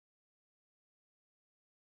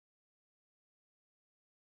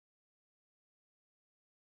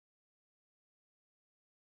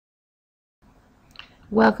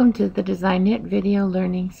Welcome to the DesignaKnit video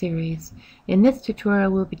learning series. In this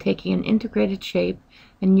tutorial we'll be taking an integrated shape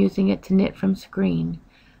and using it to knit from screen.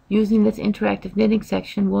 Using this interactive knitting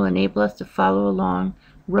section will enable us to follow along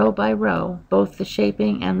row by row, both the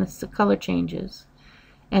shaping and the color changes,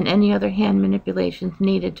 and any other hand manipulations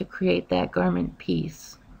needed to create that garment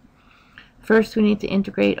piece. First we need to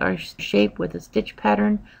integrate our shape with a stitch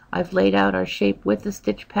pattern. I've laid out our shape with the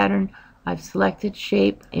stitch pattern. I've selected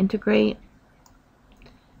Shape, Integrate,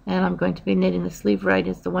 and I'm going to be knitting the sleeve right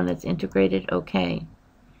is the one that's integrated. OK.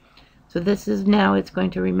 So this is now, it's going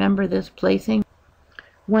to remember this placing.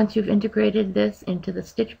 Once you've integrated this into the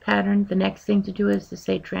stitch pattern, the next thing to do is to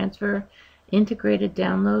say Transfer, Integrated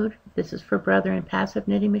Download. This is for Brother and Passive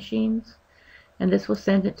knitting machines, and this will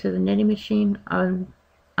send it to the knitting machine. I'm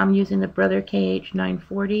using the Brother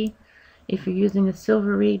KH940. If you're using the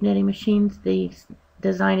Silver Reed knitting machines, the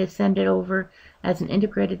design is send it over as an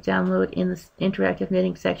integrated download in the interactive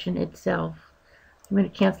knitting section itself. I'm going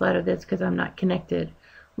to cancel out of this because I'm not connected.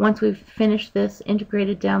 Once we've finished this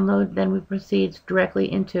integrated download, then we proceed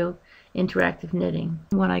directly into interactive knitting.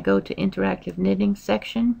 When I go to interactive knitting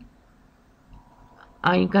section,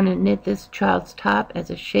 I'm going to knit this child's top as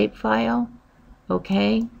a shape file.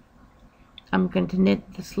 OK. I'm going to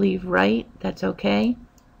knit the sleeve right. That's OK.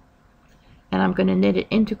 And I'm going to knit it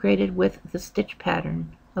integrated with the stitch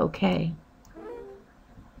pattern. OK.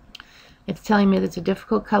 It's telling me there's a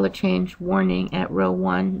difficult color change warning at row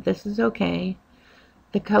 1. This is OK.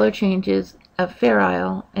 The color change is a Fair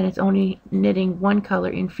Isle, and it's only knitting one color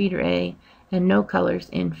in feeder A and no colors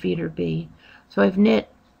in feeder B. So I've knit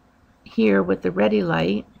here with the Ready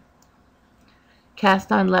Light,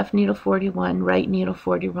 cast on left needle 41, right needle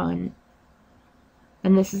 41,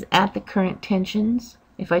 and this is at the current tensions.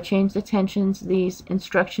 If I change the tensions, these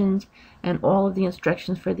instructions and all of the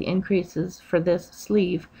instructions for the increases for this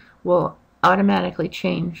sleeve will automatically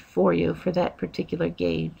change for you for that particular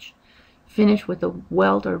gauge. Finish with a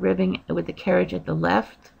welt or ribbing with the carriage at the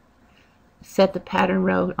left. Set the pattern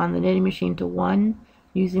row on the knitting machine to 1.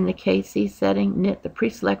 Using the KC setting, knit the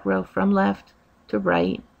pre-select row from left to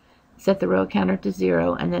right. Set the row counter to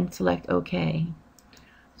 0 and then select OK.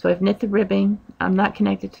 So I've knit the ribbing. I'm not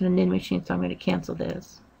connected to the knitting machine, so I'm going to cancel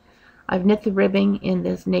this. I've knit the ribbing in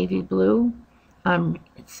this navy blue. I'm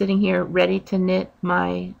sitting here ready to knit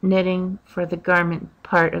my knitting for the garment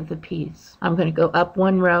part of the piece. I'm going to go up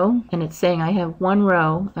one row, and it's saying I have one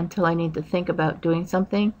row until I need to think about doing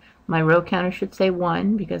something. My row counter should say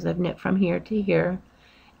 1 because I've knit from here to here.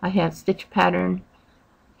 I have stitch pattern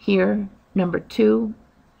here, number 2.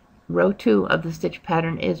 Row 2 of the stitch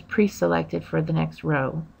pattern is pre-selected for the next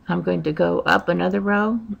row. I'm going to go up another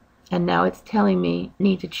row, and now it's telling me I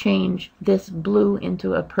need to change this blue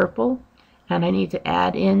into a purple, and I need to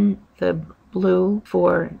add in the blue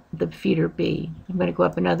for the feeder B. I'm going to go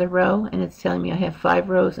up another row, and it's telling me I have 5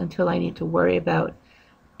 rows until I need to worry about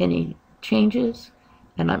any changes.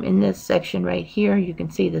 And I'm in this section right here. You can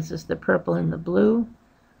see this is the purple and the blue,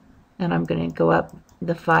 and I'm going to go up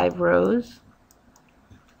the 5 rows.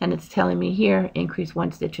 And it's telling me here, increase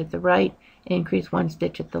 1 stitch at the right, increase 1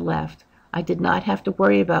 stitch at the left. I did not have to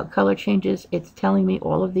worry about color changes. It's telling me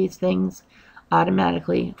all of these things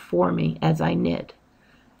automatically for me as I knit.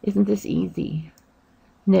 Isn't this easy?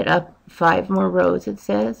 Knit up 5 more rows, it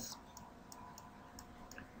says.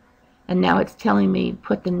 And now it's telling me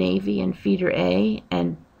put the navy in feeder A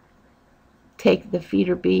and take the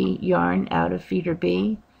feeder B yarn out of feeder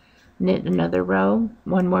B. Knit another row,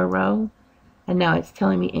 1 more row. And now it's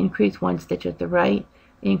telling me increase 1 stitch at the right,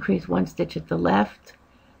 increase 1 stitch at the left,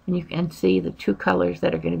 and you can see the 2 colors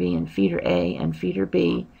that are going to be in feeder A and feeder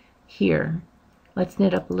B here. Let's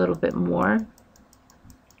knit up a little bit more.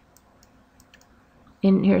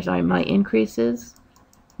 Here's my increases.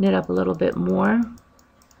 Knit up a little bit more.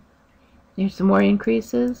 Here's some more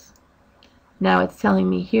increases. Now it's telling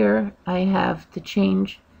me here I have to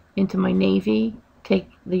change into my navy, take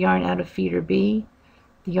the yarn out of feeder B.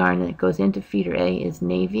 The yarn that goes into feeder A is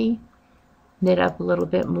navy. Knit up a little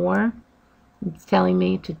bit more. It's telling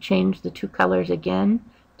me to change the 2 colors again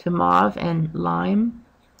to mauve and lime.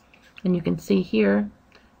 And you can see here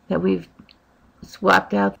that we've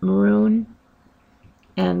swapped out maroon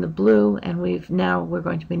and the blue, and we're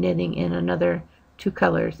going to be knitting in another 2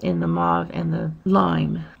 colors in the mauve and the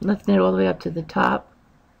lime. Let's knit all the way up to the top.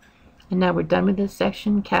 And now we're done with this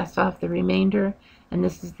section. Cast off the remainder, and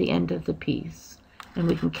this is the end of the piece. And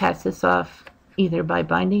we can cast this off either by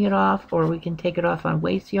binding it off, or we can take it off on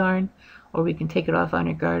waste yarn, or we can take it off on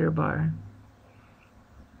a garter bar.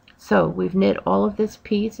 So we've knit all of this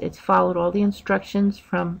piece. It's followed all the instructions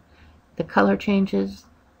from the color changes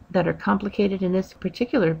that are complicated in this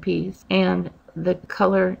particular piece, and the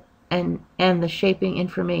color and the shaping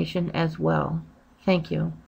information as well. Thank you.